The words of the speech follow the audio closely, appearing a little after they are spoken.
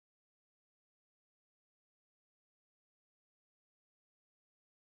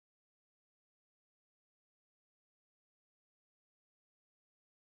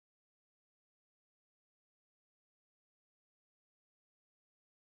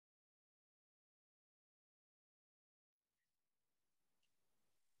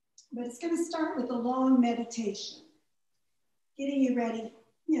But it's going to start with a long meditation, getting you ready,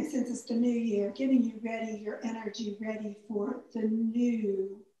 since it's the new year, getting you ready, your energy ready for the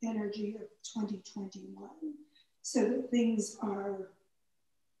new energy of 2021, so that things are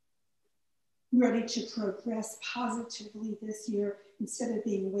ready to progress positively this year instead of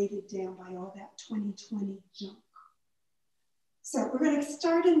being weighted down by all that 2020 junk. So we're going to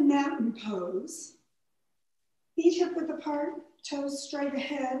start in mountain pose. Feet hip width apart, toes straight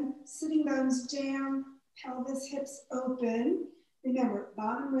ahead, sitting bones down, pelvis, hips open. Remember,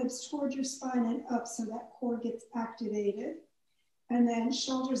 bottom ribs toward your spine and up so that core gets activated. And then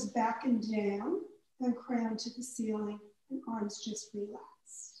shoulders back and down, and crown to the ceiling, and arms just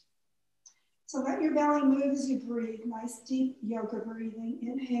relaxed. So let your belly move as you breathe. Nice deep yoga breathing,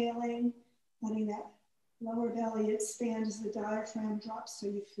 inhaling, letting that lower belly expand as the diaphragm drops so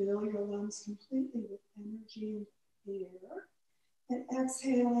you fill your lungs completely with energy and air. And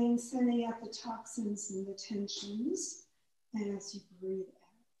exhaling, sending out the toxins and the tensions as you breathe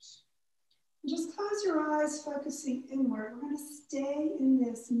out. And just close your eyes, focusing inward. We're going to stay in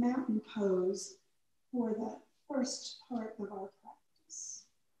this mountain pose for the first part of our practice.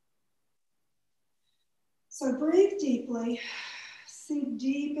 So breathe deeply, sink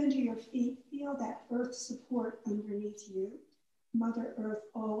deep into your feet, feel that earth support underneath you, Mother Earth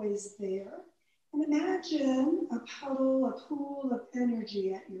always there. And imagine a puddle, a pool of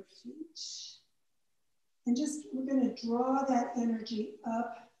energy at your feet. And we're going to draw that energy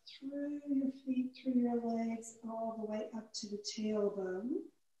up through your feet, through your legs, all the way up to the tailbone.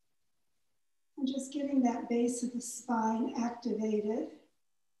 And just getting that base of the spine activated,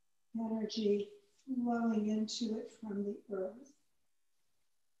 energy flowing into it from the earth.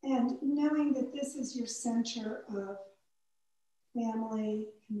 And knowing that this is your center of family,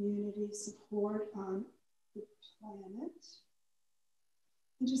 community, support on the planet.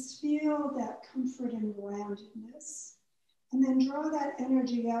 And just feel that comfort and groundedness. And then draw that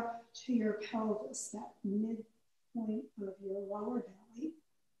energy up to your pelvis, that midpoint of your lower belly.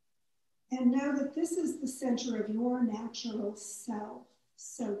 And know that this is the center of your natural self.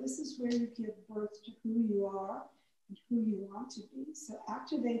 So this is where you give birth to who you are and who you want to be. So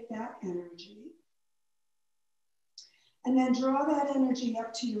activate that energy. And then draw that energy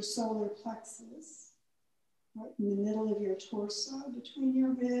up to your solar plexus, right in the middle of your torso, between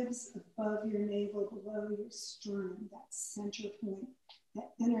your ribs, above your navel, below your sternum, that center point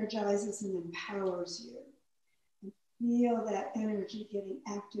that energizes and empowers you. And feel that energy getting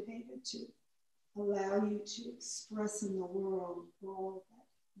activated to allow you to express in the world all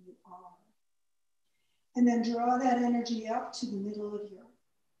that you are. And then draw that energy up to the middle of your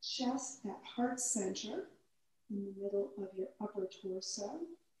chest, that heart center, in the middle of your upper torso.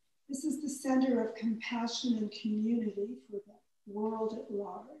 This is the center of compassion and community for the world at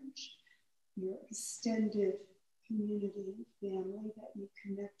large, your extended community and family that you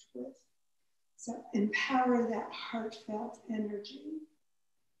connect with. So empower that heartfelt energy.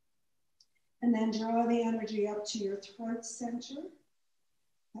 And then draw the energy up to your throat center,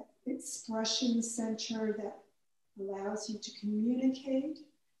 that expression center that allows you to communicate,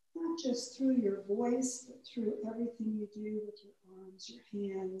 not just through your voice, but through everything you do with your arms,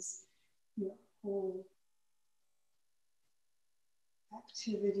 your hands, your whole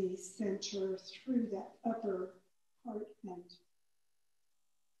activity center through that upper heart and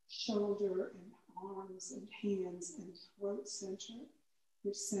shoulder and arms and hands and throat center,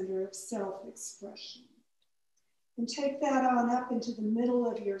 your center of self-expression. And take that on up into the middle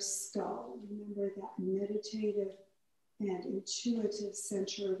of your skull. Remember that meditative and intuitive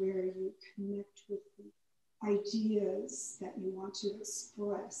center where you connect with the ideas that you want to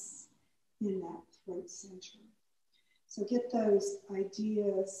express in that throat center. So get those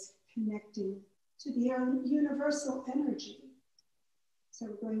ideas connecting to the universal energy. So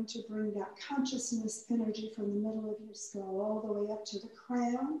we're going to bring that consciousness energy from the middle of your skull all the way up to the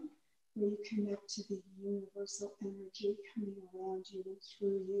crown, where you connect to the universal energy coming around you and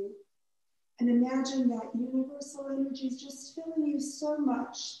through you. And imagine that universal energy is just filling you so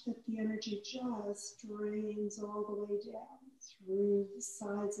much that the energy just drains all the way down through the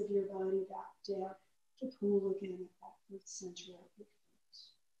sides of your body, back down to pool again at that root center of your foot.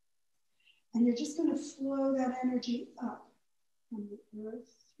 And you're just going to flow that energy up from the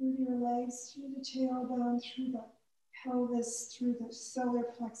earth, through your legs, through the tailbone, through the pelvis, through the solar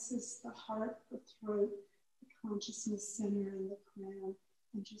plexus, the heart, the throat, the consciousness center, and the crown.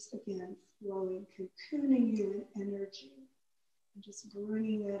 And just again, flowing, cocooning you in energy. And just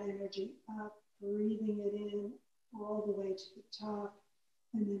bringing that energy up, breathing it in all the way to the top.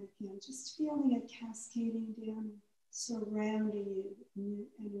 And then again, just feeling it cascading down, surrounding you with new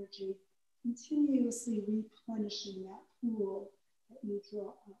energy, continuously replenishing that pool that you draw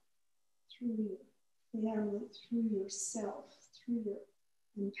up through your family, through yourself, through your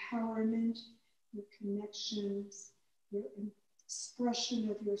empowerment, your connections, your expression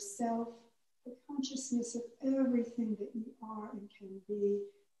of yourself, the consciousness of everything that you are and can be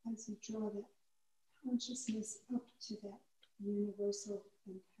as you draw that consciousness up to that universal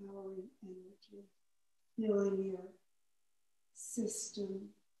empowering energy, filling your system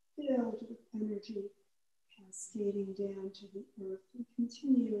filled with energy cascading down to the earth and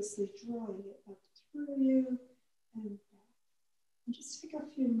continuously drawing it up through you and back. And just take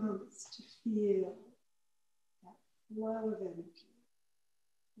a few moments to feel that flow of energy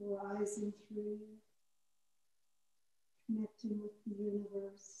rising through you, connecting with the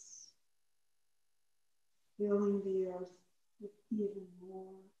universe, filling the earth with even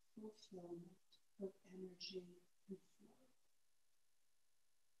more fulfillment of energy and flow.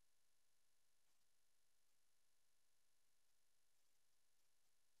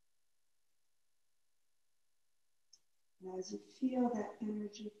 And as you feel that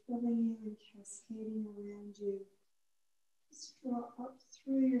energy filling you and cascading around you, just draw up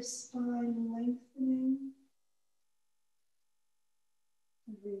through your spine, lengthening,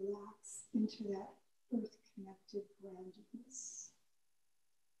 and relax into that earth-connected groundedness.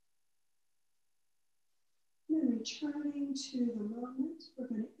 And then returning to the moment, we're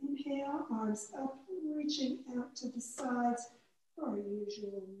going to inhale, arms up, reaching out to the sides for our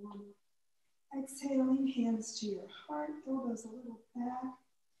usual warm-up. Exhaling, hands to your heart, elbows a little back.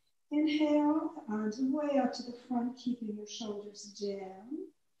 Inhale, arms way out to the front, keeping your shoulders down.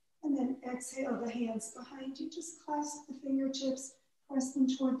 And then exhale, the hands behind you. Just clasp the fingertips, press them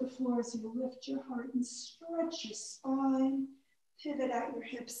toward the floor as you lift your heart and stretch your spine. Pivot out your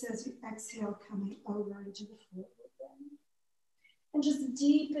hips as you exhale, coming over into the forward bend. And just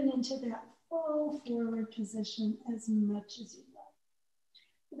deepen into that full forward position as much as you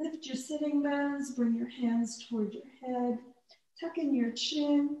like. Lift your sitting bones, bring your hands toward your head, tuck in your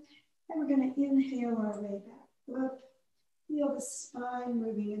chin, and we're going to inhale our way back up. Feel the spine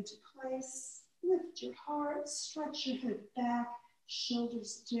moving into place. Lift your heart, stretch your head back,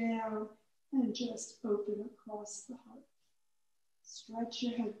 shoulders down, and just open across the heart. Stretch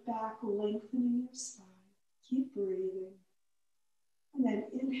your head back, lengthening your spine. Keep breathing. And then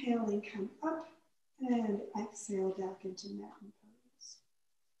inhaling, come up, and exhale back into mountain pose.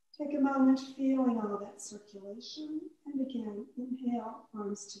 Take a moment feeling all that circulation. And again, inhale,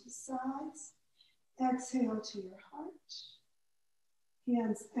 arms to the sides. Exhale to your heart.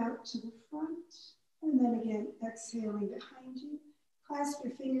 Hands out to the front. And then again, exhaling behind you. Clasp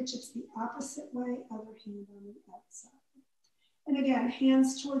your fingertips the opposite way, other hand on the outside. And again,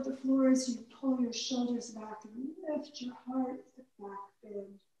 hands toward the floor as you pull your shoulders back and lift your heart, the back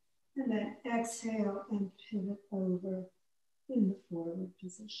bend. And then exhale and pivot over in the forward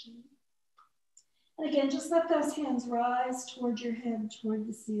position. And again, just let those hands rise toward your head, toward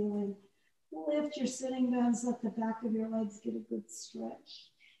the ceiling. Lift your sitting bones, let the back of your legs get a good stretch.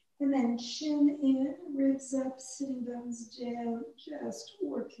 And then chin in, ribs up, sitting bones down. Just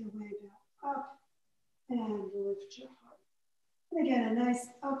work your way back up and lift your heart. And again, a nice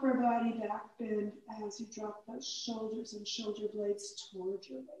upper body back bend as you drop those shoulders and shoulder blades toward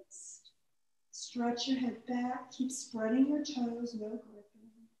your waist. Stretch your head back, keep spreading your toes, no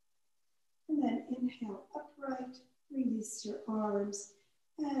gripping. And then inhale upright, release your arms,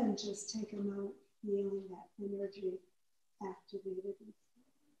 and just take a moment feeling that energy activated.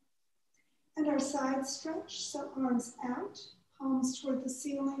 And our side stretch, so arms out, palms toward the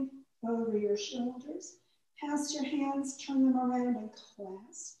ceiling, over your shoulders. Pass your hands, turn them around and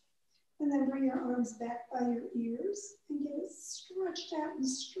clasp. And then bring your arms back by your ears and get as stretched out and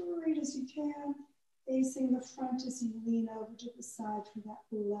straight as you can, facing the front as you lean over to the side for that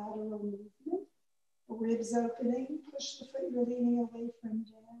lateral movement. Ribs opening, push the foot you're leaning away from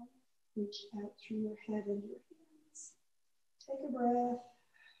down. Reach out through your head and your hands. Take a breath,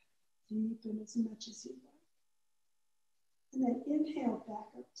 deepen as much as you like. And then inhale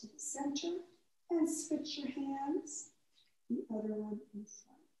back up to the center and switch your hands, the other one in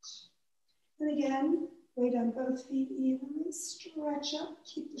front. And again, weight on both feet evenly, stretch up,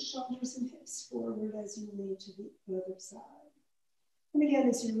 keep the shoulders and hips forward as you lean to the other side. And again,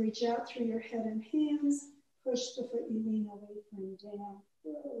 as you reach out through your head and hands, push the foot you lean away from down, a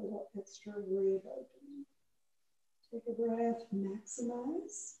little extra rib opening. Take a breath,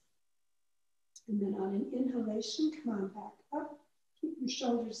 maximize. And then on an inhalation, come on back up. Keep your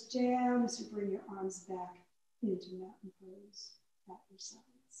shoulders down as you bring your arms back into mountain pose at your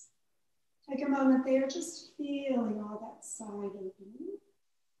sides. Take a moment there, just feeling all that side opening.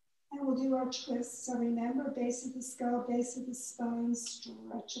 And we'll do our twists. So remember, base of the skull, base of the spine,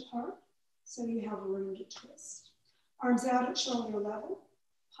 stretch apart so you have room to twist. Arms out at shoulder level,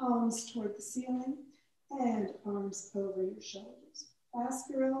 palms toward the ceiling, and arms over your shoulders. Clasp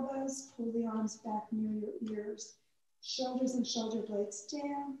your elbows, pull the arms back near your ears, shoulders and shoulder blades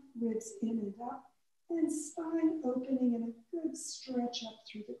down, ribs in and up, and spine opening in a good stretch up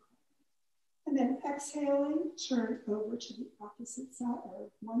through the crown. And then exhaling, turn over to the opposite side or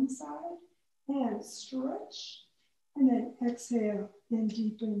one side and stretch. And then exhale and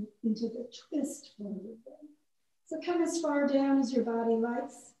deepen into the twist forward bend. So come as far down as your body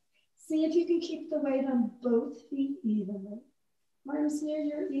likes. See if you can keep the weight on both feet evenly. Arms near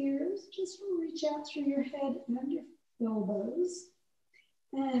your ears. Just reach out through your head and your elbows.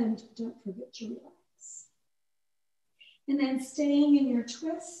 And don't forget to relax. And then staying in your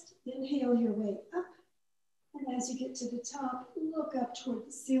twist, inhale your way up. And as you get to the top, look up toward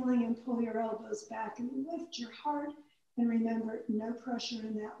the ceiling and pull your elbows back and lift your heart. And remember, no pressure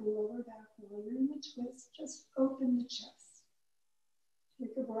in that lower back while you're in the twist. Just open the chest.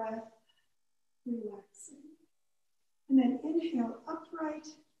 Take a breath, relaxing. And then inhale upright,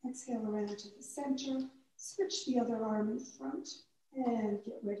 exhale around to the center. Switch the other arm in front and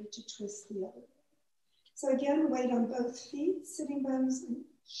get ready to twist the other way. So again, weight on both feet, sitting bones and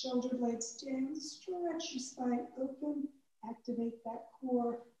shoulder blades down. Stretch your spine open, activate that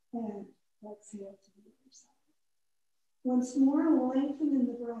core, and exhale to the other side. Once more, lengthen in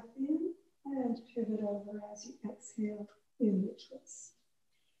the breath in and pivot over as you exhale in the twist.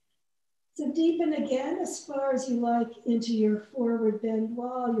 So deepen again as far as you like into your forward bend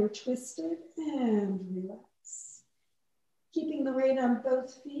while you're twisted and relax. Keeping the weight on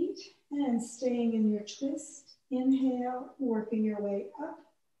both feet and staying in your twist. Inhale, working your way up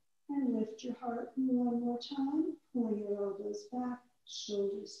and lift your heart one more time. Pull your elbows back,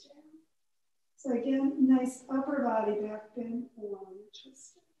 shoulders down. So again, nice upper body back bend while you're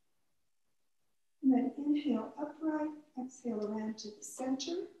twisting. And then inhale upright, exhale around to the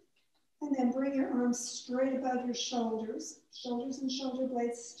center. And then bring your arms straight above your shoulders. Shoulders and shoulder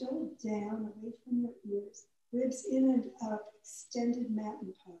blades still down, away from your ears. Ribs in and up, extended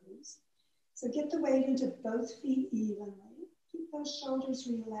mountain pose. So get the weight into both feet evenly. Keep those shoulders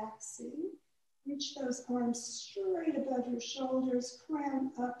relaxing. Reach those arms straight above your shoulders,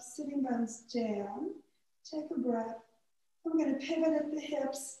 crown up, sitting bones down. Take a breath. We're going to pivot at the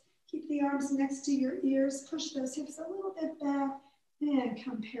hips. Keep the arms next to your ears. Push those hips a little bit back and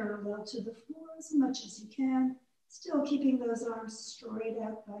come parallel to the floor as much as you can. Still keeping those arms straight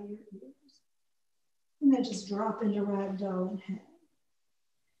out by your ears. And then just drop into ragdoll and hang.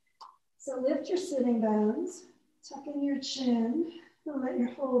 So lift your sitting bones, tuck in your chin, and let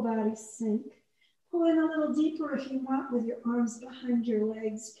your whole body sink. Pull in a little deeper if you want with your arms behind your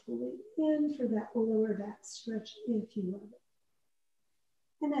legs, pulling in for that lower back stretch if you love it.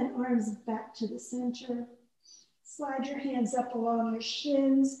 And then arms back to the center. Slide your hands up along your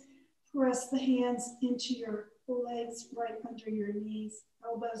shins. Press the hands into your legs right under your knees.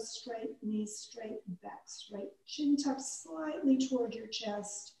 Elbows straight, knees straight, back straight. Chin tucked slightly toward your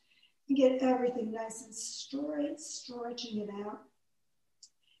chest. You get everything nice and straight, stretching it out.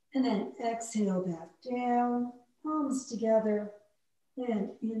 And then exhale back down, palms together, and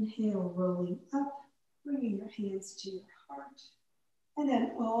inhale, rolling up, bringing your hands to your heart. And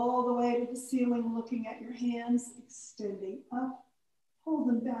then all the way to the ceiling, looking at your hands, extending up. Pull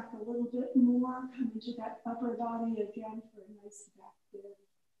them back a little bit more, come into that upper body again for a nice back bend.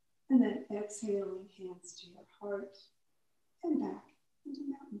 And then exhaling, hands to your heart, and back into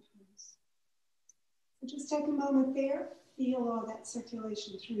mountain pose. So just take a moment there. Feel all that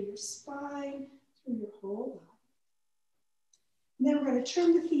circulation through your spine, through your whole body. And then we're going to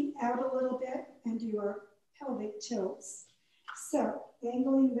turn the feet out a little bit and do our pelvic tilts. So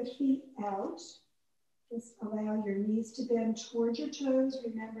angling the feet out, just allow your knees to bend towards your toes.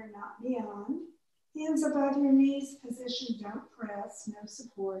 Remember, not beyond. Hands above your knees, position, don't press, no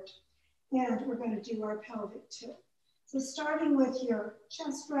support. And we're going to do our pelvic tilt. So starting with your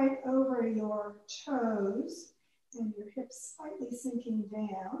chest right over your toes, and your hips slightly sinking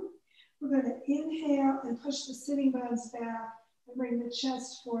down. We're going to inhale and push the sitting bones back and bring the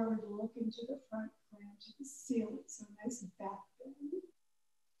chest forward, looking to the front, crown to the ceiling. So nice back bend.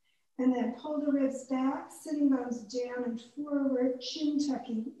 And then pull the ribs back, sitting bones down and forward, chin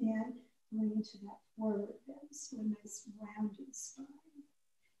tucking in, going into that forward bend. So a nice rounded spine.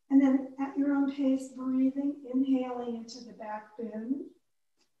 And then at your own pace, breathing, inhaling into the back bend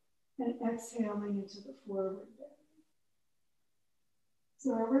and exhaling into the forward bend. So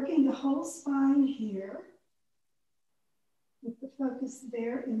we're working the whole spine here with the focus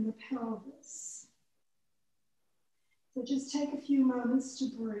there in the pelvis. So just take a few moments to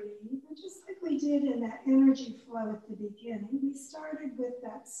breathe. And just like we did in that energy flow at the beginning, we started with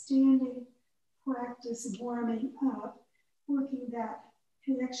that standing practice warming up, working that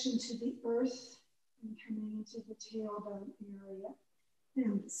connection to the earth and coming into the tailbone area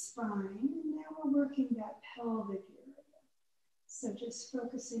and the spine. And now we're working that pelvic area. So just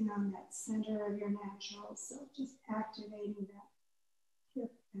focusing on that center of your natural self, just activating that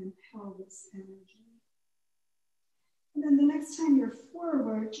hip and pelvis energy. And then the next time you're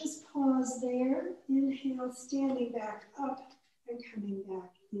forward, just pause there. Inhale, standing back up and coming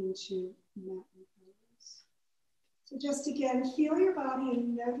back into mountain pose. So just again, feel your body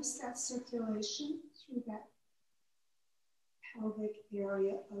and notice that circulation through that pelvic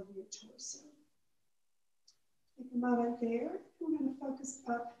area of your torso. Take a moment there. We're going to focus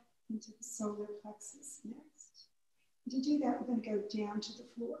up into the solar plexus next. And to do that, we're going to go down to the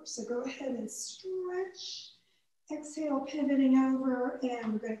floor. So go ahead and stretch. Exhale, pivoting over,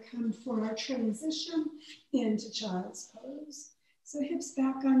 and we're going to come for our transition into child's pose. So hips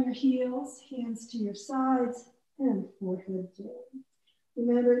back on your heels, hands to your sides, and forehead down.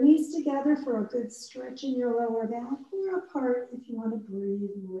 Remember, knees together for a good stretch in your lower back, or apart if you want to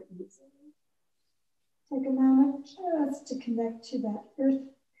breathe more easily. Take a moment just to connect to that earth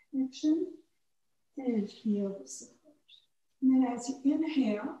connection and feel the support. And then as you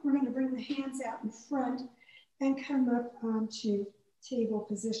inhale, we're going to bring the hands out in front and come up onto table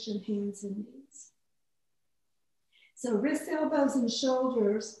position, hands and knees. So wrists, elbows, and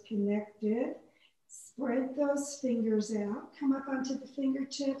shoulders connected. Spread those fingers out. Come up onto the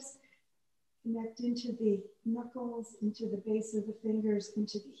fingertips. Connect into the knuckles, into the base of the fingers,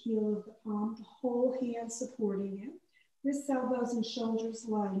 into the heel of the palm. The whole hand supporting it. Wrists, elbows, and shoulders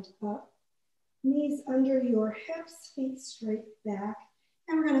lined up. Knees under your hips, feet straight back.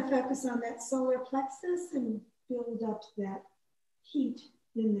 And we're going to focus on that solar plexus and build up that heat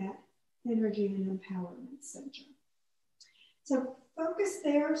in that energy and empowerment center. So focus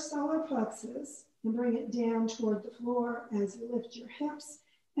there, solar plexus, and bring it down toward the floor as you lift your hips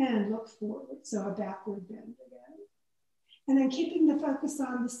and look forward. So a backward bend again. And then keeping the focus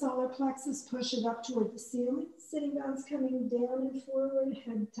on the solar plexus, push it up toward the ceiling. Sitting bones coming down and forward,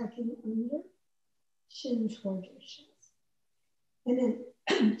 head tucking under, chin toward your chest. And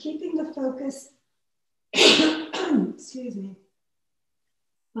then keeping the focus, excuse me,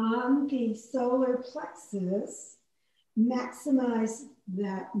 on the solar plexus, maximize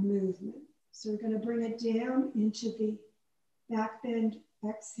that movement. So we're going to bring it down into the back bend,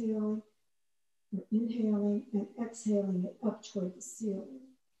 exhaling, or inhaling and exhaling it up toward the ceiling.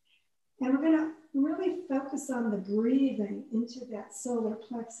 And we're going to really focus on the breathing into that solar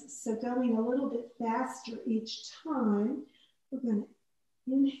plexus. So going a little bit faster each time, we're going to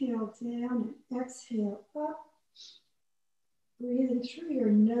inhale down and exhale up. Breathing through your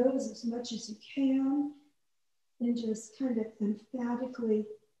nose as much as you can. And just kind of emphatically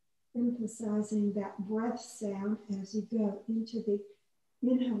emphasizing that breath sound as you go into the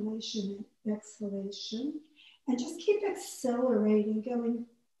inhalation and exhalation. And just keep accelerating, going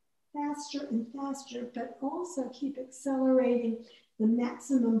faster and faster, but also keep accelerating the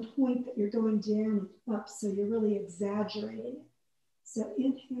maximum point that you're going down and up, so you're really exaggerating it. So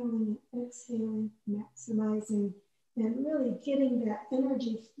inhaling and exhaling, maximizing, and really getting that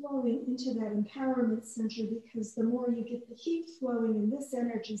energy flowing into that empowerment center, because the more you get the heat flowing in this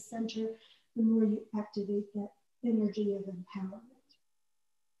energy center, the more you activate that energy of empowerment.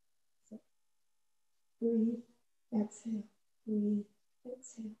 So breathe, exhale, breathe,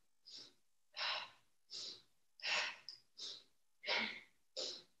 exhale.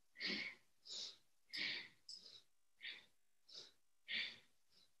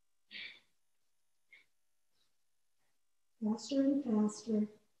 Faster and faster,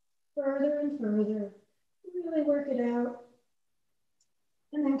 further and further. Really work it out.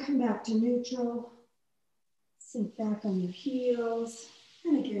 And then come back to neutral. Sink back on your heels.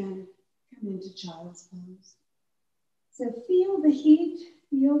 And again, come into child's pose. So feel the heat,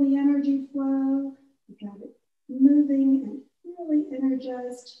 feel the energy flow. You got it moving and really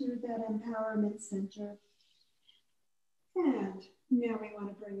energized through that empowerment center. And now we want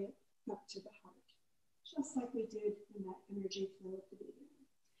to bring it up to the heart, just like we did in that energy flow at the beginning.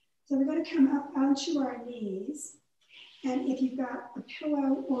 So we're going to come up onto our knees. And if you've got a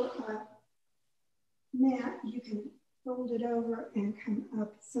pillow or a mat, you can fold it over and come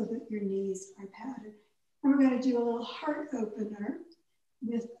up so that your knees are padded. And we're going to do a little heart opener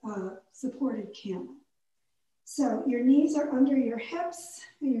with a supported camel. So your knees are under your hips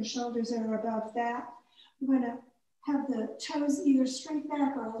and your shoulders are above that. We're going to have the toes either straight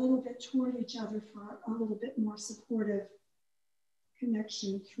back or a little bit toward each other for a little bit more supportive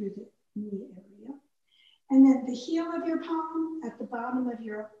connection through the knee area. And then the heel of your palm at the bottom of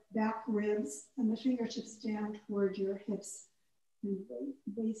your back ribs and the fingertips down toward your hips and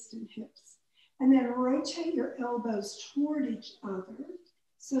waist and hips. And then rotate your elbows toward each other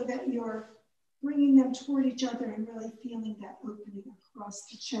so that you're bringing them toward each other and really feeling that opening across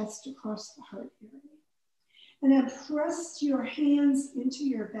the chest, across the heart area. And then press your hands into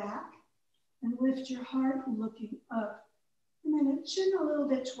your back and lift your heart looking up. And then chin a little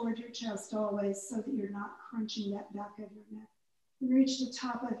bit toward your chest always so that you're not crunching that back of your neck. And reach the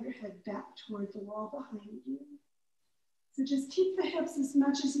top of your head back toward the wall behind you. So just keep the hips as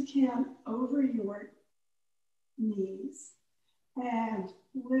much as you can over your knees and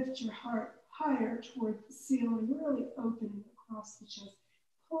lift your heart higher toward the ceiling, really opening across the chest.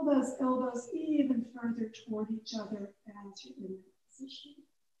 Pull those elbows even further toward each other as you're in that position.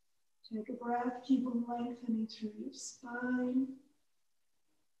 Take a breath, keep them lengthening through your spine,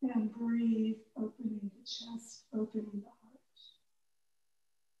 and breathe, opening the chest, opening the heart.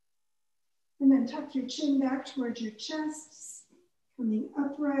 And then tuck your chin back towards your chest, coming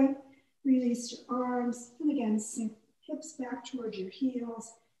upright, release your arms, and again, sink hips back towards your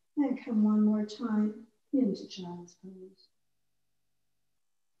heels, and come one more time into child's pose.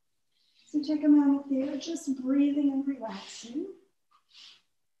 So take a moment there, just breathing and relaxing.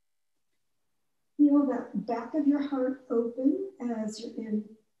 Feel that back of your heart open as you're in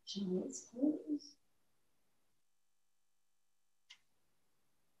child's pose.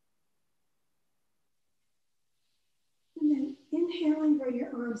 And then inhaling, bring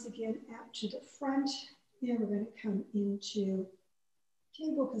your arms again out to the front. And we're going to come into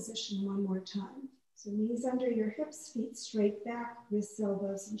table position one more time. So knees under your hips, feet straight back, wrists,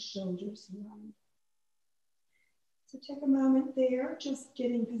 elbows, and shoulders aligned. So take a moment there, just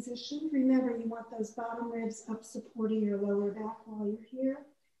getting positioned. Remember, you want those bottom ribs up supporting your lower back while you're here.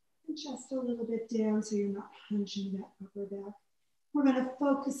 And just a little bit down so you're not hunching that upper back. We're going to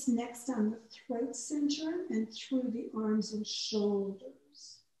focus next on the throat center and through the arms and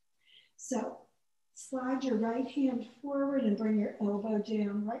shoulders. So slide your right hand forward and bring your elbow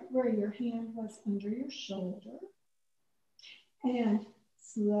down right where your hand was under your shoulder. And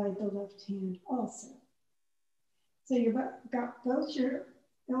slide the left hand also. So you've got both your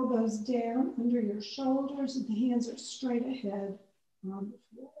elbows down under your shoulders and the hands are straight ahead on the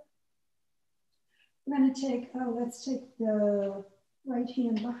floor. We're going to take, let's take the right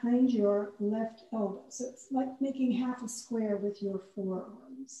hand behind your left elbow. So it's like making half a square with your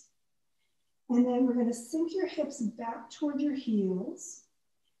forearms. And then we're going to sink your hips back toward your heels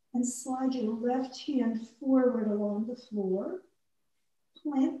and slide your left hand forward along the floor.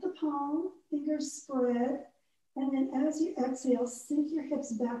 Plant the palm, fingers spread, and then as you exhale, sink your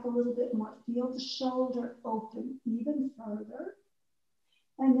hips back a little bit more. Feel the shoulder open even further.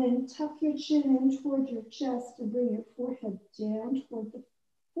 And then tuck your chin in toward your chest and bring your forehead down toward the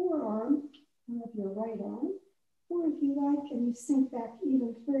forearm of your right arm. Or if you like, and you sink back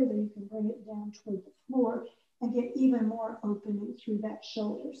even further, you can bring it down toward the floor and get even more opening through that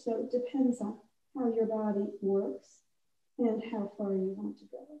shoulder. So it depends on how your body works and how far you want to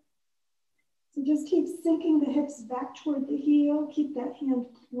go. So just keep sinking the hips back toward the heel. Keep that hand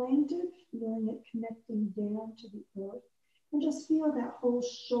planted, feeling it connecting down to the earth. And just feel that whole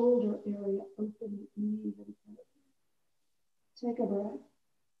shoulder area opening even further. Take a breath,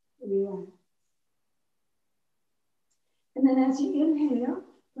 relax. And then as you inhale,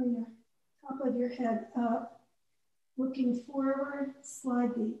 bring your top of your head up, looking forward,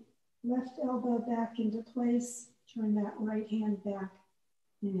 slide the left elbow back into place, turn that right hand back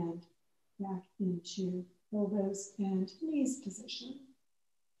and back into elbows and knees position.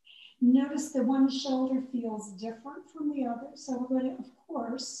 Notice the one shoulder feels different from the other, so we're going to, of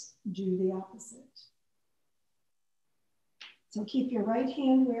course, do the opposite. So keep your right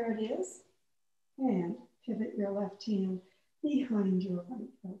hand where it is and pivot your left hand behind your right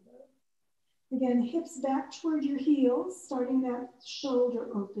elbow. Again, hips back toward your heels, starting that shoulder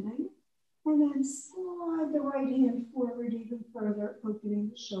opening, and then slide the right hand forward even further,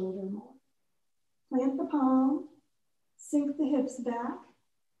 opening the shoulder more. Plant the palm, sink the hips back,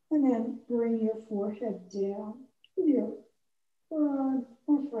 and then bring your forehead down with your forearm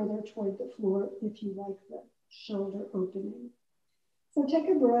or further toward the floor if you like the shoulder opening. So take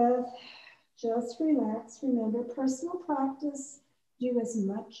a breath, just relax. Remember, personal practice, do as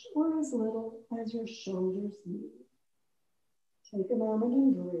much or as little as your shoulders need. Take a moment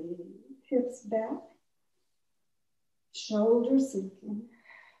and breathe. Hips back, Shoulders sinking.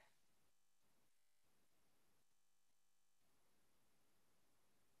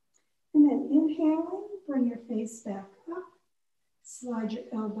 And then inhaling, bring your face back up. Slide your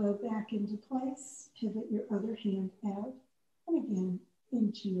elbow back into place. Pivot your other hand out. And again,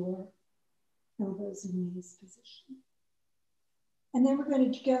 into your elbows and knees position. And then we're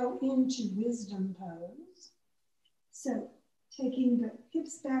going to go into wisdom pose. So taking the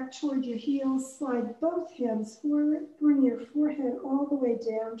hips back toward your heels, slide both hands forward, bring your forehead all the way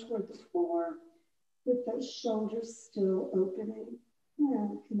down toward the floor with those shoulders still opening.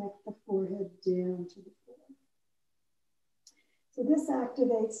 And connect the forehead down to the floor. So this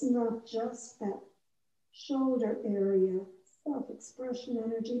activates not just that shoulder area, self-expression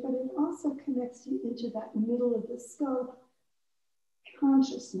energy, but it also connects you into that middle of the skull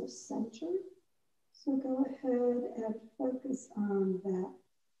consciousness center. So go ahead and focus on that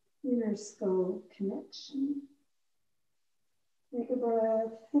inner skull connection. Take a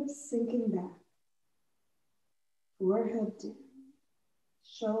breath, hips sinking back, forehead down,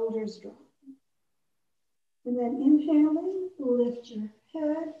 shoulders dropping. And then inhaling, lift your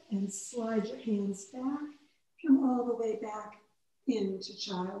head and slide your hands back. Come all the way back into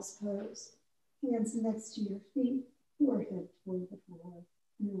child's pose. Hands next to your feet, forehead toward the floor,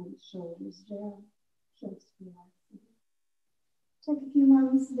 and shoulders down, just relaxing. Take a few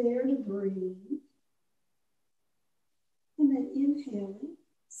moments there to breathe. And then inhaling,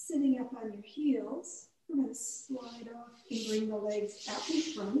 sitting up on your heels, we're going to slide off and bring the legs out in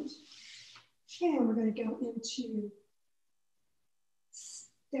front. And we're going to go into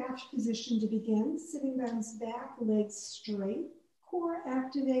staff position to begin. Sitting bones back, legs straight, core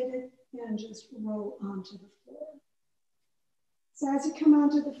activated, and just roll onto the floor. So as you come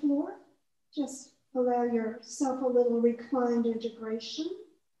onto the floor, just allow yourself a little reclined integration,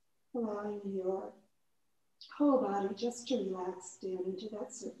 allowing your whole body just to relax down into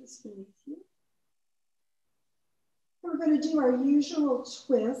that surface beneath you. We're going to do our usual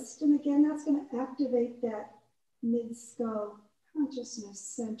twist, and again, that's going to activate that mid-skull consciousness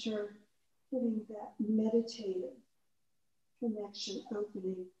center, giving that meditative connection,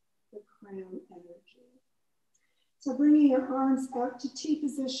 opening the crown energy. So bringing your arms out to T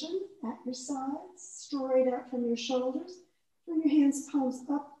position at your sides, straight out from your shoulders. Bring your hands palms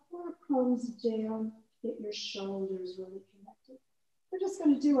up or palms down, get your shoulders really connected. We're just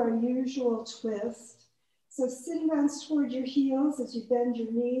going to do our usual twist. So sitting bones toward your heels as you bend your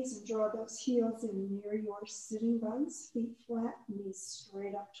knees and draw those heels in near your sitting bones, feet flat, knees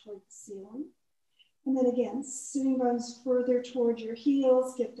straight up toward the ceiling. And then again, sitting bones further toward your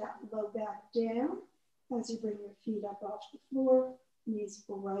heels, get that low back down as you bring your feet up off the floor, knees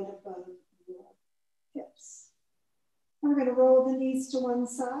right above your hips. And we're going to roll the knees to one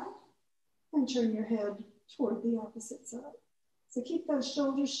side and turn your head toward the opposite side. So keep those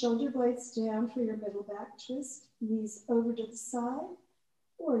shoulders, shoulder blades down for your middle back twist, knees over to the side,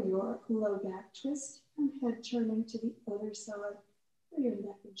 or your low back twist, and head turning to the other side for your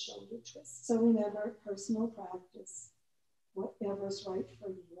neck and shoulder twist. So remember, personal practice, whatever's right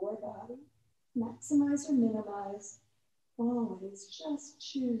for your body, maximize or minimize, always just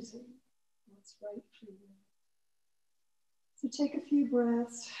choosing what's right for you. So take a few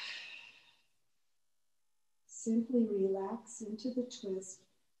breaths. Simply relax into the twist.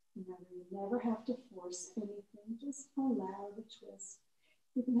 Remember, you never have to force anything. Just allow the twist.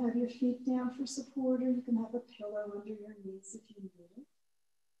 You can have your feet down for support, or you can have a pillow under your knees if you need it.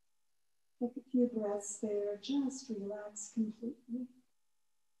 Take a few breaths there. Just relax completely.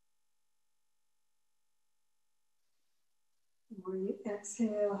 The more you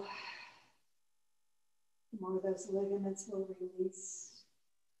exhale, the more those ligaments will release.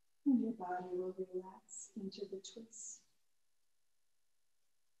 And your body will relax into the twist.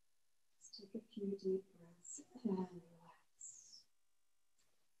 Just take a few deep breaths and relax.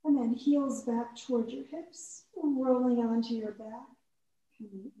 And then heels back toward your hips, rolling onto your back,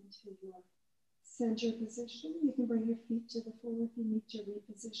 coming into your center position. You can bring your feet to the floor if you need to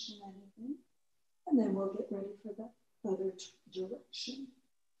reposition anything. And then we'll get ready for the other direction.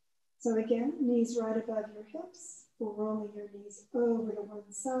 So again, knees right above your hips. We're rolling your knees over to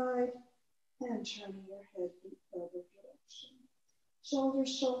one side and turning your head the other direction.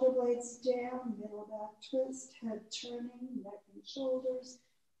 Shoulders, shoulder blades down, middle back twist, head turning, neck and shoulders,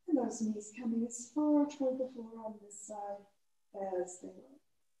 and those knees coming as far toward the floor on this side as they like.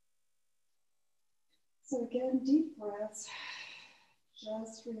 So again, deep breaths,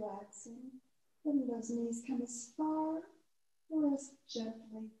 just relaxing, letting those knees come as far or as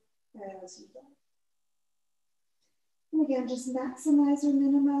gently as you like. And again, just maximize or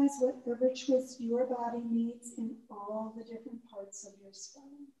minimize whatever twist your body needs in all the different parts of your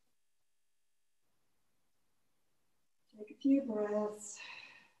spine. Take a few breaths,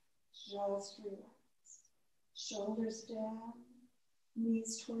 just relax. Shoulders down,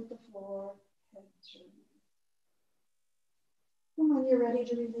 knees toward the floor, head turned. And when you're ready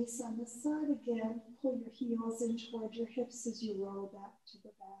to release on this side, again, pull your heels in toward your hips as you roll back to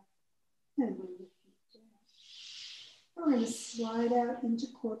the back and bring the feet down. We're going to slide out into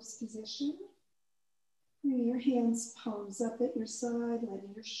corpse position. Bring your hands palms up at your side,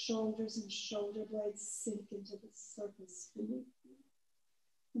 letting your shoulders and shoulder blades sink into the surface beneath you.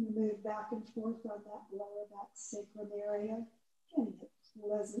 And move back and forth on that lower back sacrum area, getting it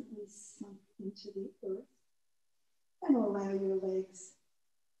pleasantly sunk into the earth. And allow your legs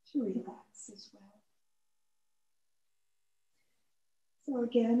to relax as well. So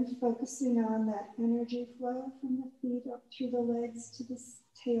again, focusing on that energy flow from the feet up through the legs to the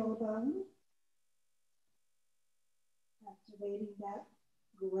tailbone. Activating that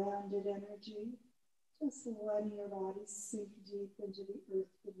grounded energy. Just letting your body sink deep into the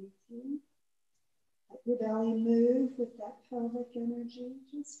earth beneath you. Let your belly move with that pelvic energy,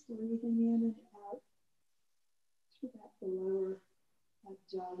 just breathing in and out to that lower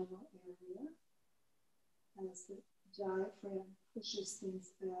abdominal area as the diaphragm pushes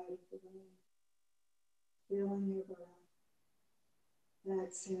things out of the way. Filling your breath,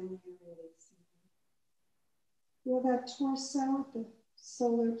 exhaling and releasing. Feel that torso, the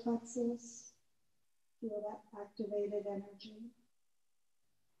solar plexus. Feel that activated energy.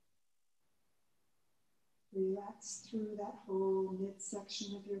 Relax through that whole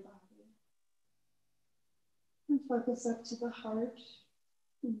midsection of your body. And focus up to the heart,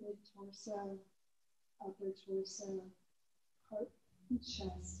 the mid-torso, upper torso, heart and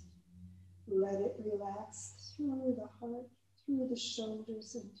chest. Let it relax through the heart, through the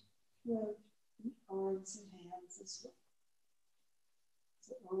shoulders and throat and arms and hands as well.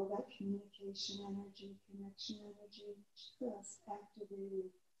 So all that communication energy, connection energy, just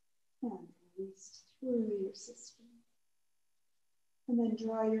activated and released through your system. And then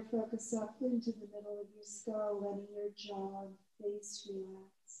draw your focus up into the middle of your skull, letting your jaw and face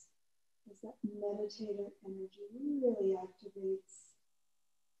relax as that meditative energy really activates.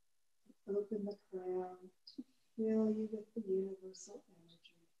 Open the crown to fill you with the universal energy.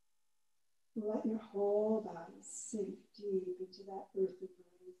 Let your whole body sink deep into that earth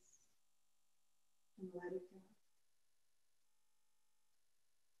embrace and let it go.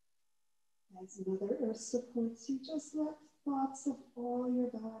 As Mother Earth supports you, just let thoughts of all your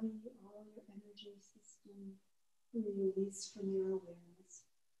body, all your energy system be released from your awareness.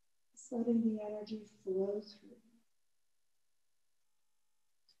 Just letting the energy flow through.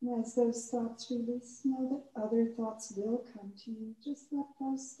 And as those thoughts release, know that other thoughts will come to you. Just let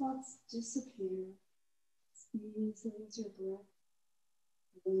those thoughts disappear as easily as your breath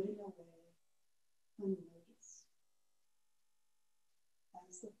floating away unnoticed.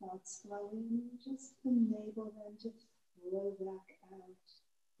 As the thoughts flow in, just enable them to flow back out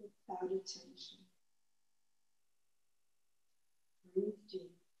without attention. Breathe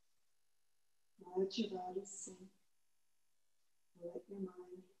deep. Let your body sink. Let your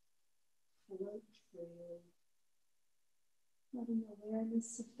mind float freely. Letting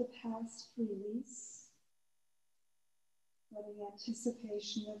awareness of the past release. Letting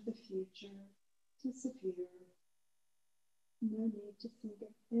anticipation of the future disappear. No need to think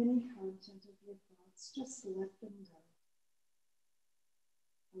of any content of your thoughts. Just let them go.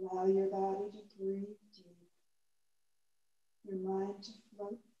 Allow your body to breathe deep. Your mind to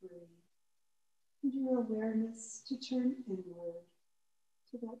float free. And your awareness to turn inward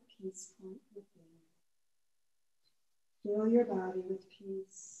to that peace point within. Fill your body with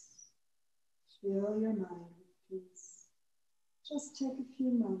peace. Fill your mind with peace. Just take a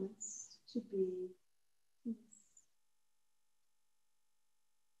few moments to be peace.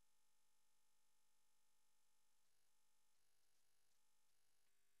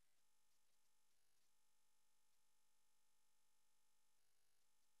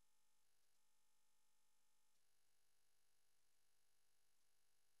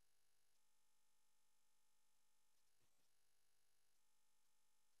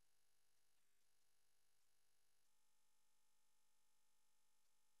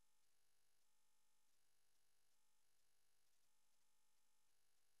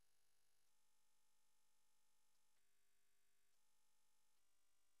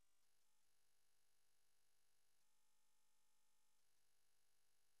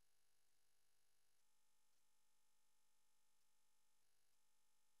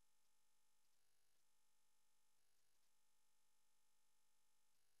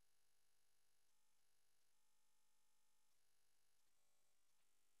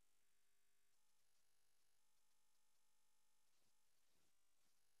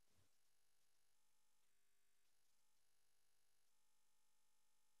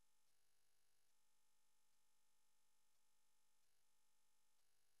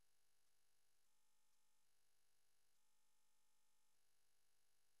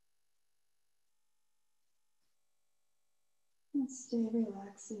 And stay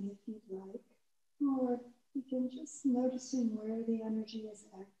relaxing if you'd like. Or begin just noticing where the energy is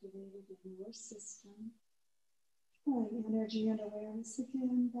activated in your system. Drawing energy and awareness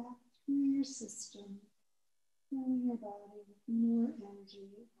again back through your system. Filling your body with more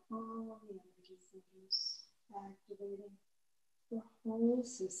energy, all the energy centers, activating the whole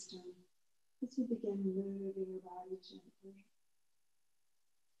system as you begin moving your body gently.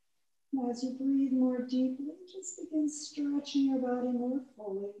 And as you breathe more deeply, just begin stretching your body more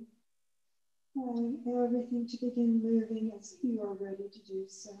fully, allowing everything to begin moving as you are ready to do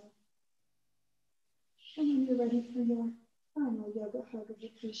so. And when you're ready for your final yoga hug of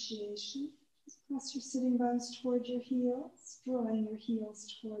appreciation, just press your sitting bones toward your heels, drawing your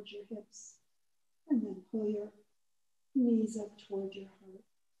heels toward your hips, and then pull your knees up toward your heart.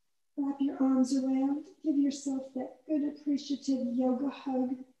 Wrap your arms around, give yourself that good appreciative yoga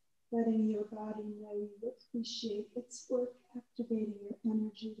hug, letting your body know you appreciate its work, activating your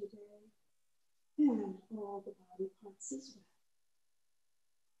energy today, and all the body parts as well.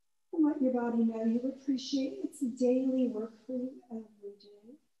 And let your body know you appreciate its daily work for you every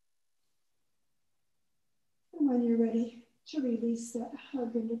day. And when you're ready to release that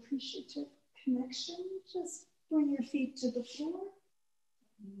hug and appreciative connection, just bring your feet to the floor,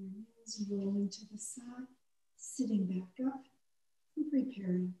 and your knees rolling to the side, sitting back up, and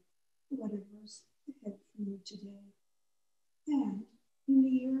preparing for whatever's ahead for you today and in the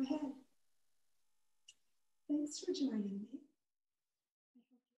year ahead. Thanks for joining me.